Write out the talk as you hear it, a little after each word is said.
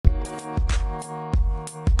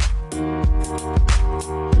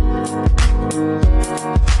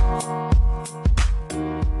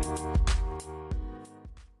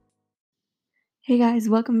Hey guys,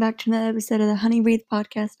 welcome back to another episode of the Honey Breathe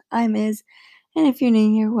podcast. I'm Iz, and if you're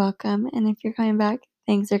new here, welcome. And if you're coming back,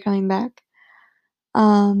 thanks for coming back.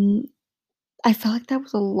 Um, I felt like that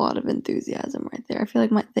was a lot of enthusiasm right there. I feel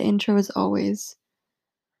like the intro is always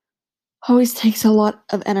takes a lot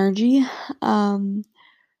of energy. Um,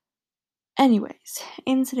 Anyways,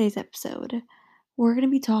 in today's episode, we're gonna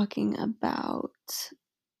be talking about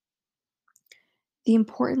the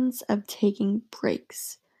importance of taking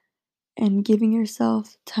breaks and giving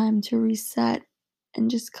yourself time to reset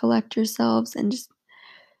and just collect yourselves and just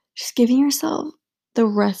giving yourself the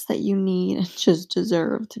rest that you need and just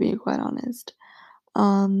deserve, to be quite honest.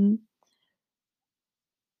 Um,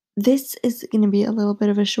 this is going to be a little bit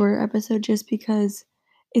of a shorter episode just because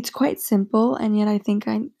it's quite simple, and yet I think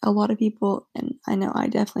a lot of people, and I know I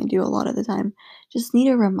definitely do a lot of the time, just need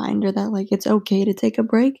a reminder that like it's okay to take a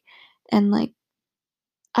break, and like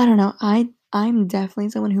I don't know, I'm definitely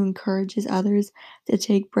someone who encourages others to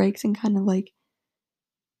take breaks and kind of like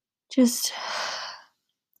just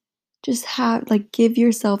just have like give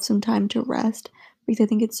yourself some time to rest because I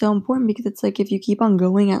think it's so important because it's like if you keep on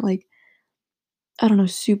going at like I don't know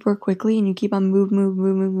super quickly and you keep on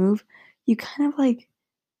move, you kind of like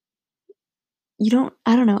you don't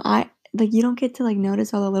I don't know I like you don't get to like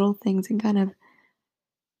notice all the little things and kind of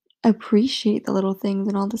appreciate the little things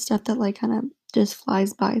and all the stuff that like kind of just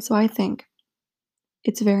flies by. So I think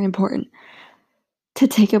it's very important to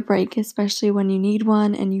take a break, especially when you need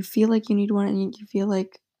one and you feel like you need one and you feel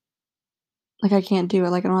like I can't do it,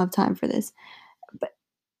 like I don't have time for this. But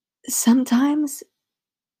sometimes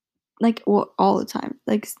like, well, all the time,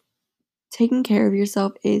 like, taking care of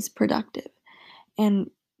yourself is productive, and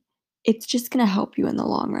it's just gonna help you in the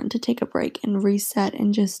long run to take a break and reset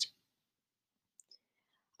and just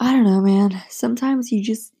I don't know, man. Sometimes you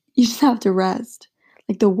just have to rest.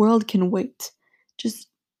 Like, the world can wait. Just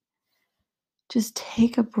just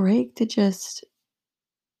take a break to just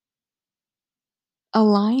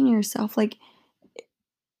align yourself, like,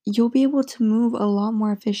 you'll be able to move a lot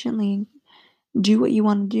more efficiently and do what you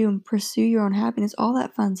wanna do and pursue your own happiness, all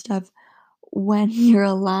that fun stuff when you're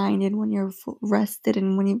aligned and when you're rested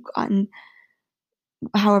and when you've gotten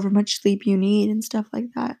however much sleep you need and stuff like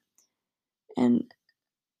that. And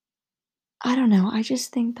I don't know, I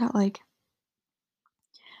just think that, like,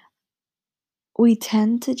 we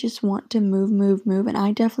tend to just want to move, and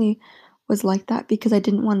I definitely was like that because I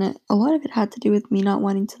didn't wanna a lot of it had to do with me not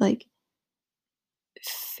wanting to, like,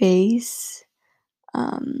 face,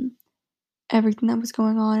 um, everything that was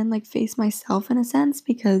going on and, like, face myself in a sense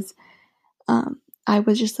because, I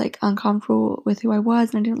was just, like, uncomfortable with who I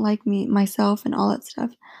was, and I didn't like myself and all that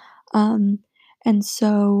stuff. Um, and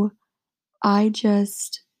so I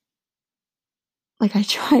just like, I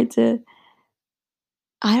tried to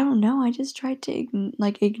I don't know, I just tried to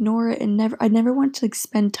ignore it and I never wanted to, like,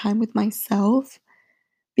 spend time with myself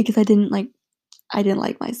because I didn't like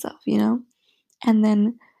myself, you know? And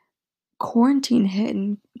then quarantine hit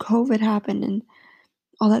and COVID happened and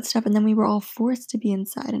all that stuff, and then we were all forced to be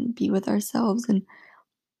inside and be with ourselves, and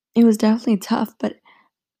it was definitely tough, but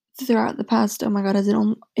throughout the past, oh my god,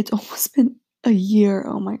 it's almost been a year,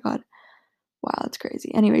 oh my god. Wow, that's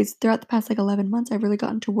crazy. Anyways, throughout the past, like, 11 months, I've really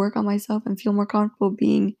gotten to work on myself and feel more comfortable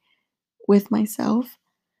being with myself,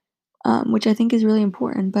 which I think is really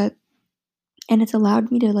important, and it's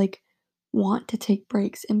allowed me to, like, want to take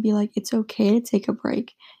breaks and be like, "It's okay to take a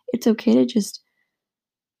break. It's okay to just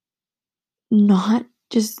not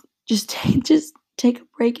just take a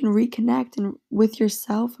break and reconnect and with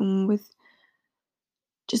yourself and with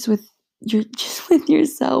your just with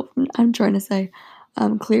yourself." I'm trying to say,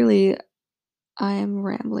 clearly, I am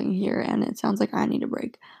rambling here, and it sounds like I need a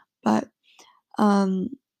break, but, um,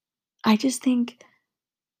 I just think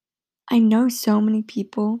I know so many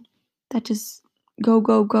people that just go,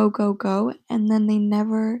 and then they're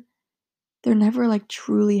never, like,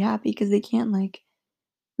 truly happy because they can't, like,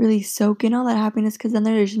 really soak in all that happiness because then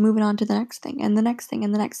they're just moving on to the next thing, and the next thing,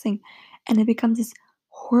 and the next thing, and it becomes this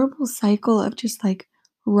horrible cycle of just, like,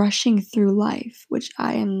 rushing through life, which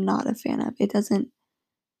I am not a fan of. It doesn't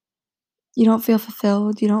you don't feel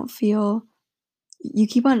fulfilled, you don't feel you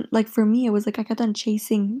keep on like, for me, it was like I kept on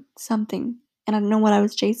chasing something, and I didn't know what I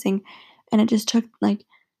was chasing, and it just took, like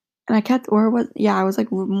and I kept or what yeah, I was, like,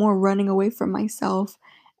 more running away from myself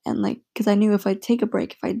and, like because I knew if I take a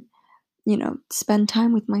break, if I, spend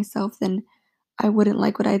time with myself, then I wouldn't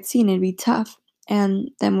like what I had seen, it'd be tough, and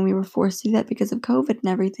then when we were forced to do that because of COVID and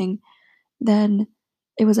everything, then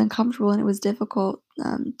it was uncomfortable and it was difficult,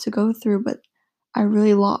 to go through, but I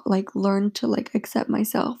really learned to, like, accept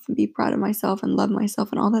myself and be proud of myself and love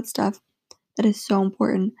myself and all that stuff that is so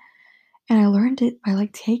important, And I learned it by,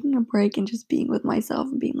 like, taking a break and just being with myself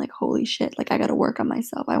and being like, "Holy shit, like, I gotta work on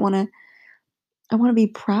myself. I wanna be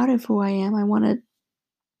proud of who I am. I wanna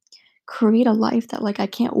create a life that, like, I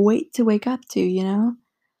can't wait to wake up to," you know?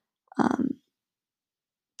 Um,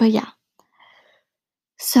 but yeah.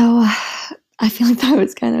 So, I feel like that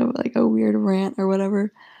was kind of like a weird rant or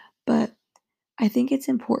whatever, but I think it's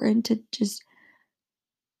important to just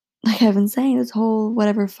like I've been saying this whole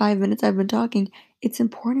whatever 5 minutes I've been talking, it's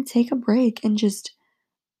important to take a break and just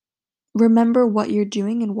remember what you're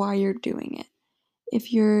doing and why you're doing it.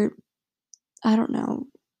 If you're, I don't know,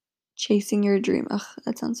 chasing your dream, ugh,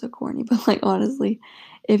 that sounds so corny, but, like, honestly,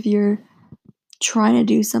 if you're trying to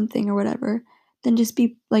do something or whatever, then just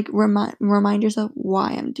be like, remind yourself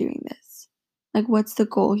why I'm doing this. Like, what's the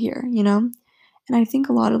goal here, you know? And I think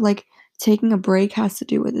a lot of, like, taking a break has to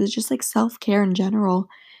do with is just, like, self-care in general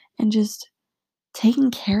and just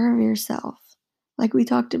taking care of yourself. Like we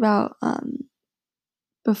talked about,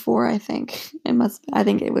 before, I think. I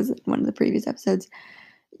think it was one of the previous episodes.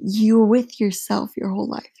 You were with yourself your whole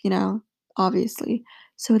life, you know, obviously.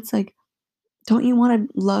 So it's like, don't you wanna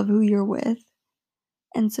love who you're with?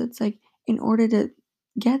 And so it's like, in order to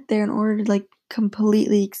get there, in order to, like,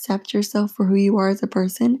 completely accept yourself for who you are as a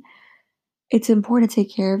person, it's important to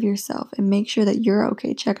take care of yourself and make sure that you're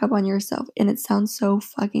okay, check up on yourself, and it sounds so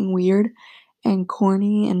fucking weird and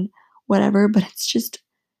corny and whatever, but it's just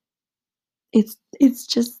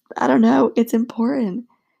I don't know, it's important.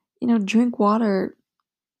 You know, drink water,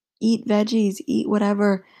 eat veggies, eat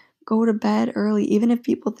whatever, go to bed early, even if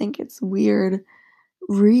people think it's weird.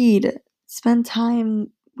 Read, spend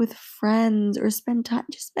time with friends or spend time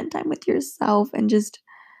with yourself and just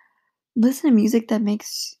listen to music that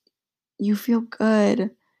makes you feel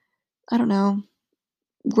good. I don't know,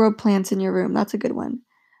 grow plants in your room, that's a good one.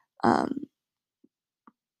 Um,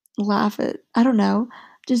 laugh at I don't know,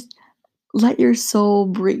 just let your soul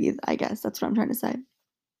breathe, I guess that's what I'm trying to say.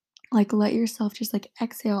 Like, let yourself just, like,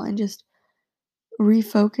 exhale and just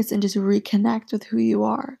refocus and just reconnect with who you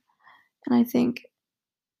are. And I think,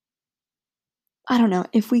 I don't know,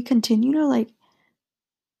 if we continue to, like,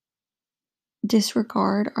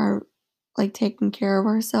 disregard our like, taking care of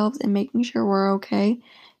ourselves and making sure we're okay,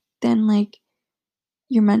 then, like,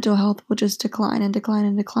 your mental health will just decline and decline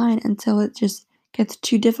and decline until it just gets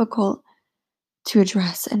too difficult to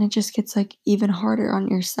address, and it just gets, like, even harder on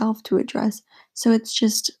yourself to address. So it's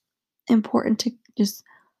just important to just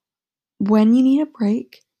when you need a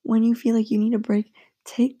break, when you feel like you need a break,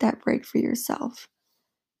 take that break for yourself,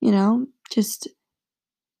 you know? Just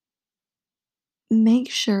make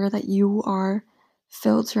sure that you are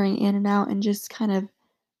filtering in and out and just kind of,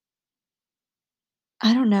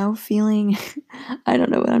 I don't know, feeling I don't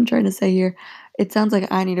know what I'm trying to say here. It sounds like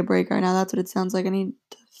I need a break right now, that's what it sounds like, I need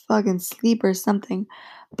to fucking sleep or something,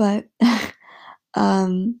 but,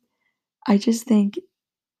 um, I just think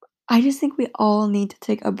I just think we all need to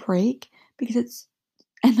take a break because it's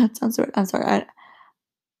and that sounds so I'm sorry,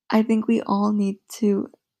 I think we all need to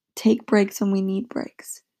take breaks when we need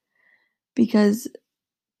breaks because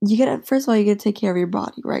you gotta first of all, you gotta take care of your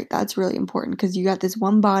body, right? That's really important because you got this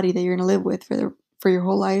one body that you're gonna live with for your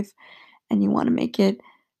whole life, and you wanna make it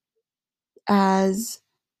as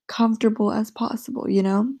comfortable as possible, you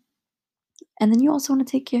know? And then you also wanna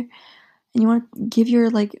take care and you wanna give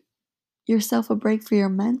yourself a break for your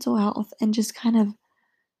mental health and just kind of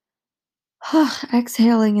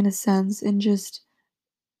exhaling in a sense and just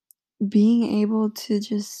being able to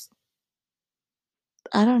just,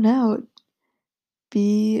 I don't know,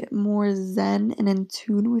 be more zen and in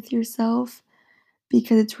tune with yourself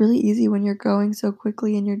because it's really easy when you're going so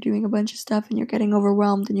quickly and you're doing a bunch of stuff and you're getting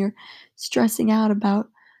overwhelmed and you're stressing out about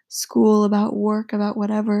school, about work, about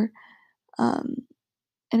whatever. Um,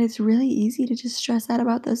 and it's really easy to just stress out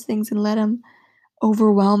about those things and let them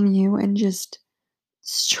overwhelm you and just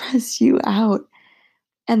stress you out.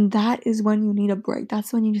 And that is when you need a break.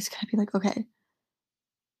 That's when you just gotta be like, okay,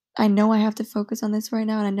 I know I have to focus on this right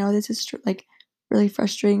now, and I know this is like really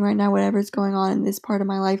frustrating right now, whatever's going on in this part of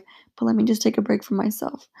my life, but let me just take a break from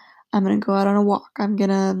myself. I'm gonna go out on a walk. I'm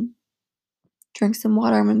gonna drink some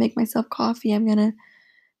water. I'm gonna make myself coffee. I'm gonna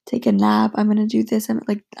take a nap. I'm gonna do this. I'm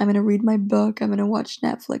gonna read my book. I'm gonna watch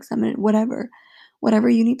Netflix. I'm gonna whatever. Whatever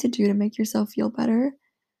you need to do to make yourself feel better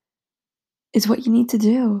is what you need to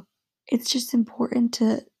do. It's just important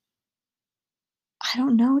to, I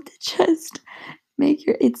don't know, to just make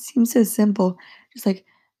your it seems so simple. Just like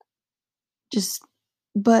just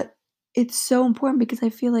but it's so important because I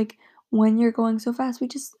feel like when you're going so fast,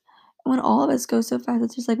 when all of us go so fast,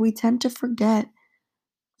 it's just like we tend to forget,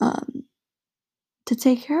 um, to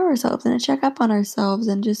take care of ourselves and to check up on ourselves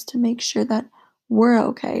and just to make sure that we're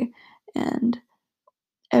okay. and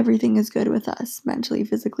everything is good with us mentally,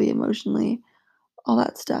 physically, emotionally, all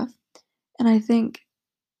that stuff. And I think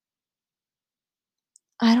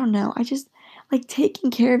I don't know, I just like,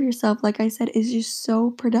 taking care of yourself, like I said, is just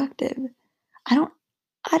so productive. I don't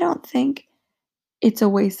I don't think it's a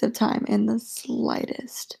waste of time in the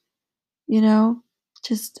slightest, you know?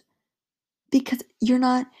 Just because you're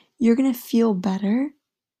gonna feel better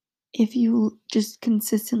if you just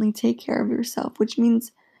consistently take care of yourself, which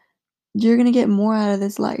means you're gonna get more out of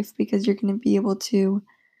this life because you're gonna be able to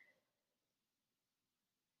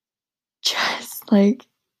just, like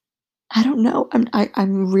I don't know,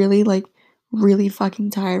 I'm really, like, really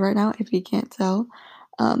fucking tired right now, if you can't tell,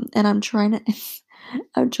 and I'm trying to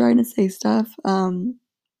I'm trying to say stuff, and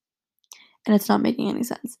it's not making any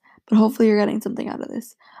sense. But hopefully you're getting something out of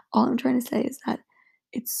this. All I'm trying to say is that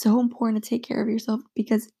it's so important to take care of yourself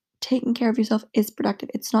because taking care of yourself is productive.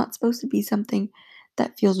 It's not supposed to be something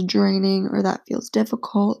that feels draining or that feels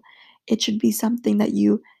difficult. It should be something that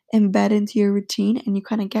you embed into your routine and you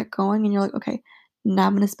kind of get going and you're like, okay, now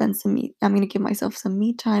I'm going to spend I'm going to give myself some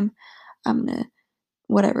me time. I'm going to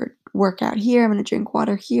whatever, work out here. I'm going to drink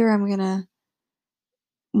water here. I'm going to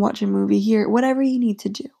watch a movie here. Whatever you need to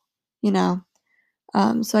do, you know?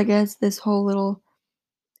 So I guess this whole little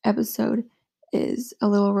episode is a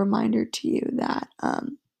little reminder to you that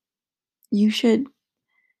you should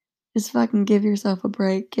just fucking give yourself a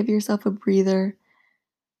break, give yourself a breather,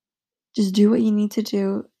 just do what you need to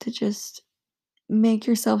do to just make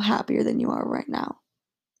yourself happier than you are right now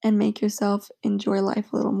and make yourself enjoy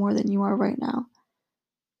life a little more than you are right now.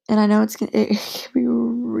 And I know it can be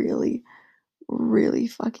really, really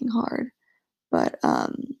fucking hard, but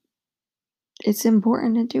it's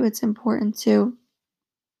important to do. It's important to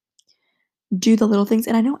do the little things.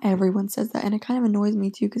 And I know everyone says that, and it kind of annoys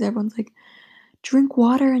me too because everyone's like, drink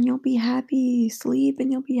water and you'll be happy, sleep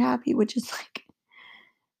and you'll be happy, which is like,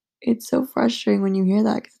 it's so frustrating when you hear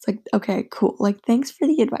that because it's like, okay, cool. Like, thanks for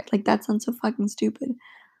the advice. Like, that sounds so fucking stupid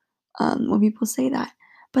when people say that.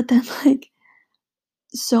 But then, like,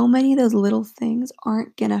 so many of those little things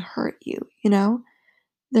aren't gonna hurt you, you know?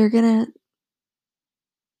 They're gonna,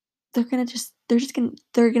 they're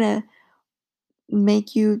gonna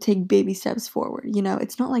make you take baby steps forward, you know?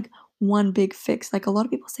 It's not like one big fix. Like, a lot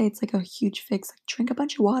of people say it's like a huge fix, like, drink a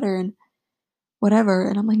bunch of water and whatever.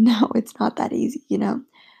 And I'm like, no, it's not that easy, you know?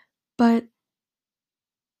 But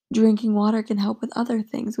drinking water can help with other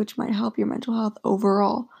things, which might help your mental health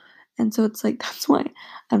overall. And so it's like, that's why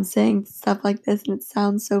I'm saying stuff like this, and it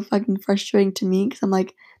sounds so fucking frustrating to me because I'm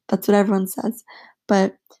like, that's what everyone says.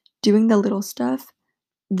 But doing the little stuff,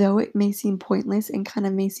 though it may seem pointless and kind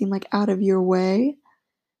of may seem like out of your way,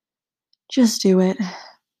 just do it.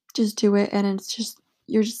 Just do it. And it's just,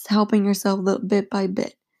 you're just helping yourself little bit by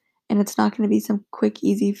bit. And it's not going to be some quick,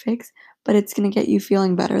 easy fix, but it's going to get you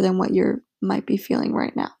feeling better than what you might be feeling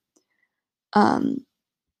right now. Um,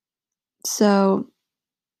 so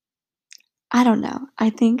I don't know. I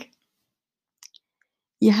think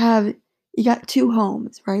you have you got 2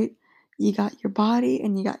 homes, right? You got your body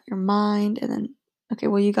and you got your mind, and then okay,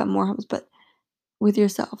 well, you got more homes, but with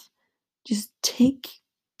yourself. Just take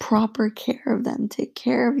proper care of them. Take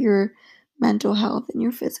care of your mental health and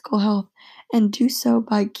your physical health, and do so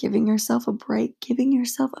by giving yourself a break, giving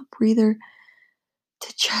yourself a breather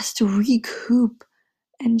to just recoup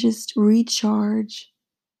and just recharge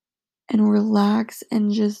and relax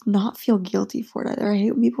and just not feel guilty for it either. I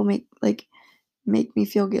hate when people make me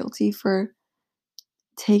feel guilty for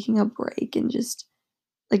taking a break and just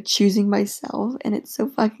like choosing myself, and it's so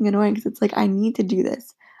fucking annoying because it's like I need to do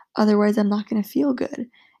this. Otherwise, I'm not going to feel good.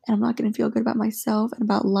 And I'm not going to feel good about myself and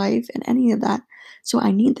about life and any of that. So I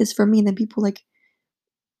need this for me. And then people like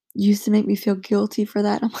used to make me feel guilty for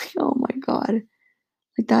that. I'm like, oh my God.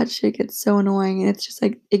 Like that shit gets so annoying. And it's just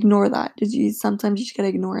like, ignore that. Sometimes you just gotta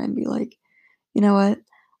ignore it and be like, you know what?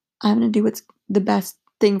 I'm gonna do what's the best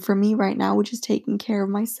thing for me right now, which is taking care of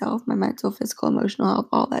myself, my mental, physical, emotional health,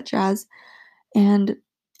 all that jazz. And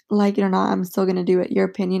like it or not, I'm still gonna do it. Your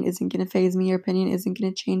opinion isn't gonna phase me. Your opinion isn't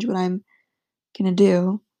gonna change what I'm gonna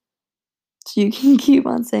do. So you can keep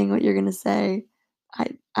on saying what you're gonna say.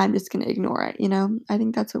 I'm just gonna ignore it, you know? I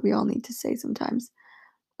think that's what we all need to say sometimes.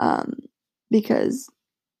 Um, because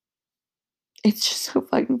it's just so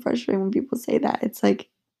fucking frustrating when people say that. It's like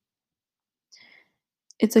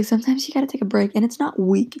sometimes you gotta take a break, and it's not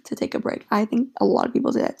weak to take a break. I think a lot of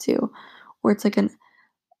people say that too, where it's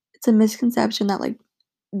a misconception that, like,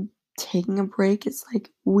 taking a break is, like,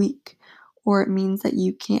 weak, or it means that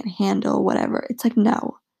you can't handle whatever. It's like,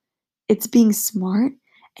 no. It's being smart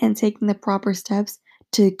and taking the proper steps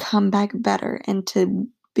to come back better and to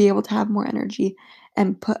be able to have more energy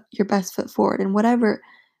and put your best foot forward in whatever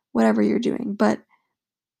you're doing. But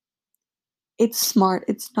it's smart,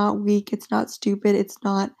 it's not weak, it's not stupid, it's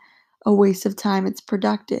not a waste of time, it's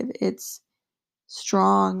productive, it's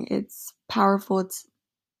strong, it's powerful, it's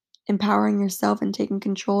empowering yourself and taking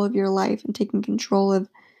control of your life and taking control of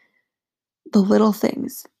the little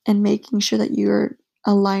things and making sure that you're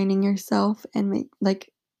aligning yourself and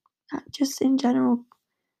just in general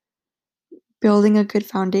building a good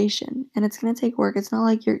foundation. And it's going to take work. It's not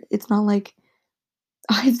like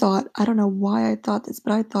I don't know why I thought this,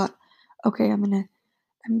 but I thought, okay, I'm going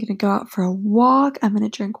to go out for a walk, I'm going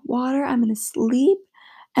to drink water, I'm going to sleep,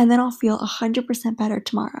 and then I'll feel 100% better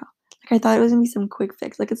tomorrow. Like I thought it was going to be some quick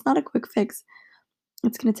fix. Like it's not a quick fix.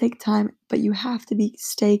 It's going to take time, but you have to be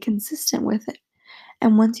stay consistent with it.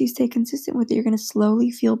 And once you stay consistent with it, you're going to slowly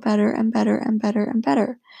feel better and better and better and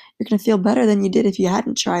better. You're going to feel better than you did if you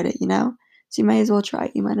hadn't tried it, you know? So you might as well try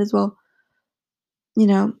it. You might as well, you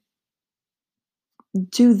know,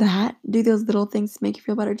 do that. Do those little things to make you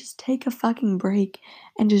feel better. Just take a fucking break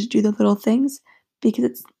and just do the little things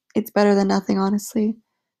because it's better than nothing, honestly.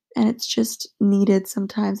 And it's just needed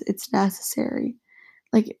sometimes. It's necessary.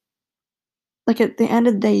 Like like at the end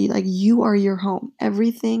of the day, like you are your home.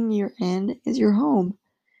 Everything you're in is your home.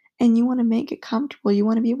 And you want to make it comfortable. You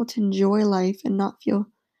want to be able to enjoy life and not feel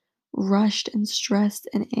rushed and stressed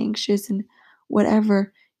and anxious and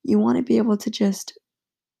whatever. You want to be able to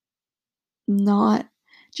not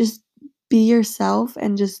just be yourself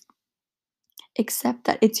and just accept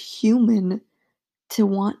that it's human to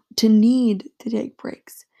want to need to take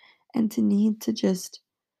breaks and to need to just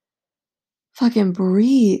fucking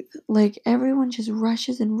breathe. Like everyone just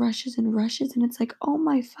rushes and rushes and rushes and it's like, "Oh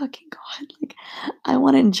my fucking god." Like I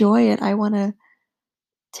want to enjoy it. I want to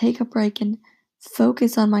take a break and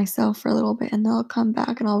focus on myself for a little bit and then I'll come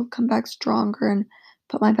back and I'll come back stronger and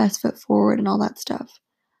put my best foot forward and all that stuff.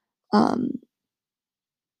 Um,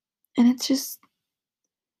 and it's just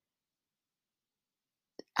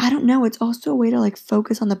I don't know, it's also a way to like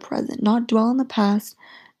focus on the present, not dwell on the past,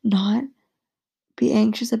 not be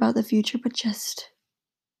anxious about the future, but just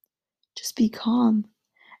be calm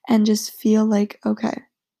and just feel like, okay,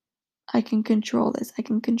 I can control this. I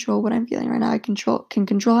can control what I'm feeling right now. I can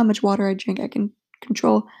control how much water I drink. I can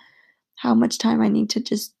control how much time I need to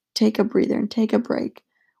just take a breather and take a break,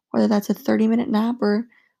 whether that's a 30-minute nap or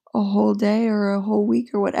a whole day or a whole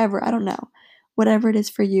week or whatever. I don't know. Whatever it is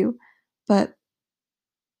for you. But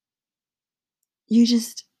you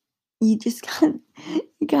just you just got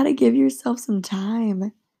you gotta give yourself some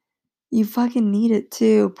time. You fucking need it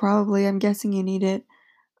too, probably. I'm guessing you need it.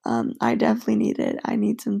 I definitely need it. I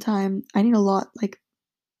need some time. I need a lot. Like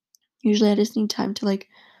usually I just need time to like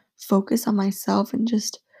focus on myself and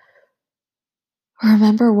just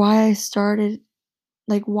remember why I started,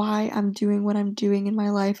 like why I'm doing what I'm doing in my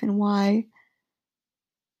life and why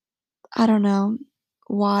I don't know,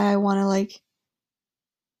 why I want to like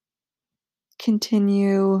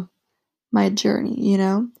continue my journey, you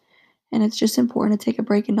know? And it's just important to take a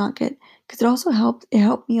break and not get because it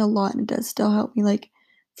helped me a lot and it does still help me like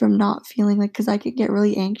from not feeling like because I could get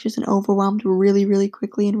really anxious and overwhelmed really, really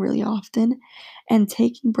quickly and really often. And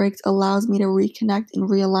taking breaks allows me to reconnect and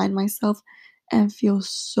realign myself and feel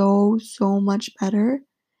so, so much better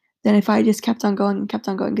than if I just kept on going and kept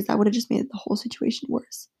on going because that would have just made the whole situation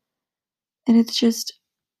worse. And it's just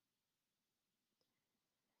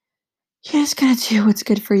you just gotta do what's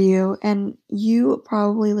good for you. And you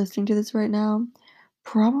probably listening to this right now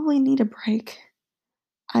probably need a break.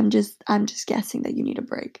 I'm just guessing that you need a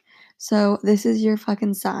break. So this is your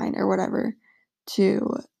fucking sign or whatever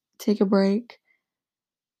to take a break,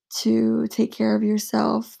 to take care of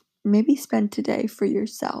yourself. Maybe spend today for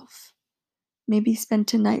yourself. Maybe spend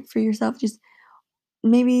tonight for yourself. Just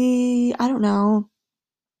maybe, I don't know,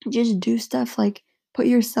 just do stuff like put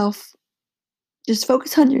yourself just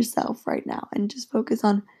focus on yourself right now and just focus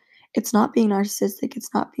on it's not being narcissistic,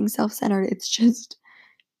 it's not being self-centered, it's just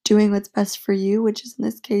doing what's best for you, which is in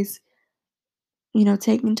this case,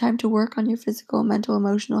 taking time to work on your physical, mental,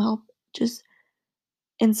 emotional health. Just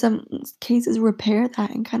in some cases repair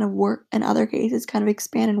that and kind of work in other cases kind of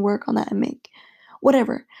expand and work on that and make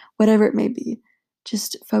whatever, whatever it may be.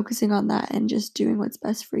 Just focusing on that and just doing what's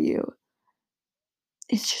best for you.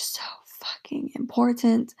 It's just so fucking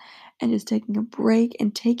important, and just taking a break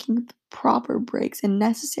and taking proper breaks and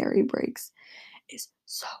necessary breaks is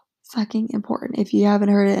so fucking important if you haven't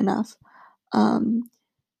heard it enough. Um,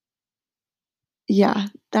 yeah,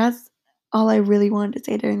 that's all I really wanted to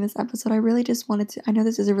say during this episode. I really just wanted to I know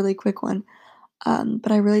this is a really quick one,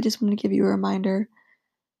 but I really just wanted to give you a reminder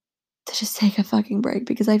to just take a fucking break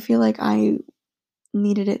because I feel like I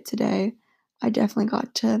needed it today. I definitely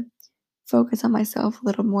got to focus on myself a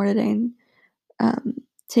little more today and um,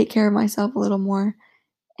 take care of myself a little more.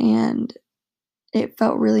 And it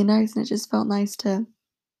felt really nice. And it just felt nice to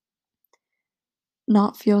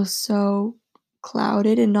not feel so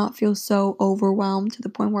clouded and not feel so overwhelmed to the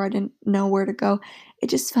point where I didn't know where to go. It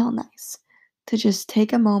just felt nice to just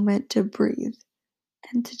take a moment to breathe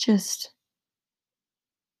and to just,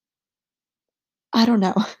 I don't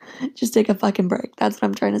know, just take a fucking break. That's what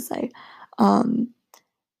I'm trying to say. Um,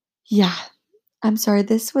 yeah, I'm sorry.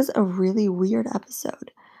 This was a really weird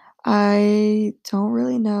episode. I don't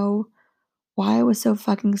really know why I was so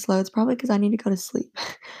fucking slow. It's probably because I need to go to sleep.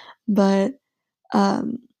 But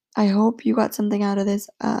um, I hope you got something out of this.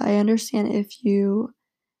 I understand if you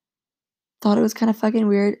thought it was kind of fucking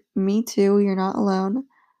weird. Me too. You're not alone.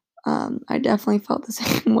 I definitely felt the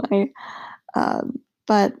same way.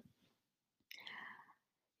 But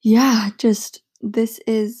yeah, just this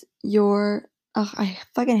is your. Ugh, I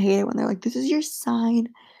fucking hate it when they're like, "This is your sign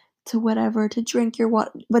to whatever to drink your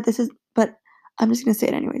water." But this is. But I'm just gonna say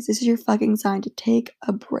it anyways. This is your fucking sign to take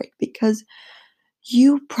a break because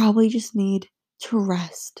you probably just need to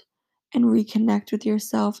rest and reconnect with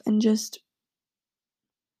yourself and just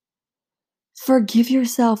forgive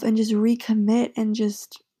yourself and just recommit and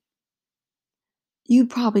just you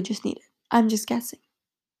probably just need it. I'm just guessing.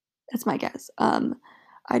 That's my guess.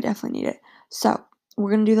 I definitely need it. So,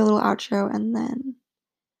 we're gonna do the little outro and then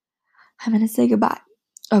I'm gonna say goodbye.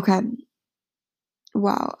 Okay.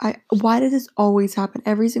 Wow. I why does this always happen?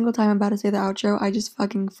 Every single time I'm about to say the outro, I just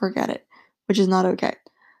fucking forget it, which is not okay.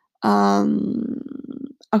 Um,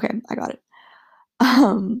 okay, I got it.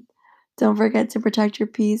 Um, don't forget to protect your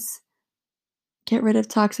peace, get rid of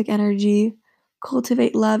toxic energy,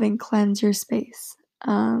 cultivate love, and cleanse your space.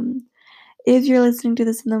 If you're listening to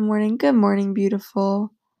this in the morning, good morning,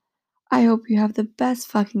 beautiful. I hope you have the best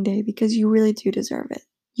fucking day because you really do deserve it.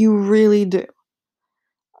 You really do.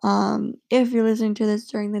 If you're listening to this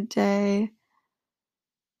during the day,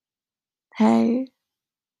 hey,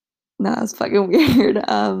 no, that's fucking weird.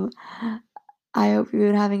 I hope you've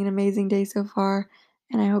been having an amazing day so far,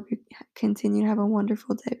 and I hope you continue to have a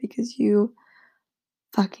wonderful day because you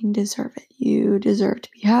fucking deserve it. You deserve to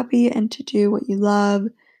be happy and to do what you love,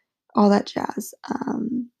 all that jazz.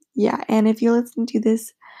 Yeah, and if you're listening to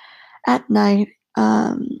this at night,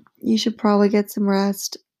 you should probably get some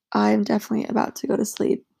rest. I'm definitely about to go to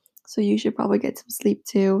sleep, so you should probably get some sleep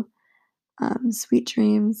too. Sweet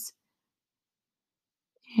dreams,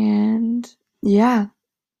 and yeah,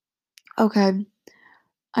 okay.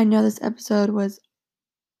 I know this episode was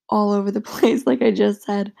all over the place, like I just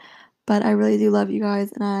said, but I really do love you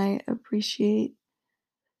guys, and I appreciate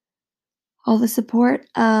all the support.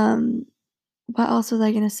 What else was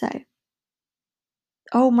I gonna say?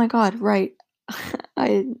 Oh my god, right.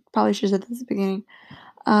 I probably should have said this at the beginning.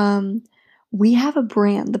 Um, we have a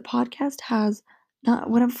brand. The podcast has not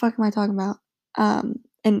what the fuck am I talking about?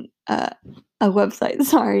 And a website.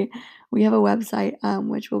 Sorry, we have a website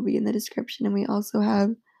which will be in the description, and we also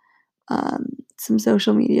have some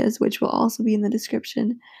social medias which will also be in the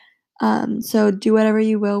description. So do whatever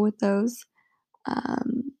you will with those.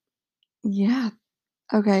 Um, yeah.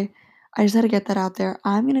 Okay. I just had to get that out there.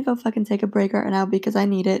 I'm gonna go fucking take a break right now because I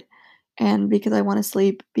need it, and because I want to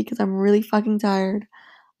sleep because I'm really fucking tired.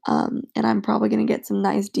 And I'm probably gonna get some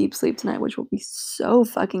nice deep sleep tonight, which will be so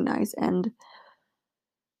fucking nice and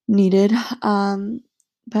needed.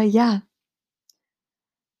 But yeah,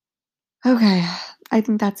 okay. I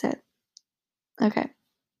think that's it. Okay,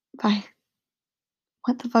 bye.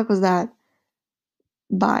 What the fuck was that?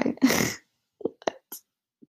 Bye.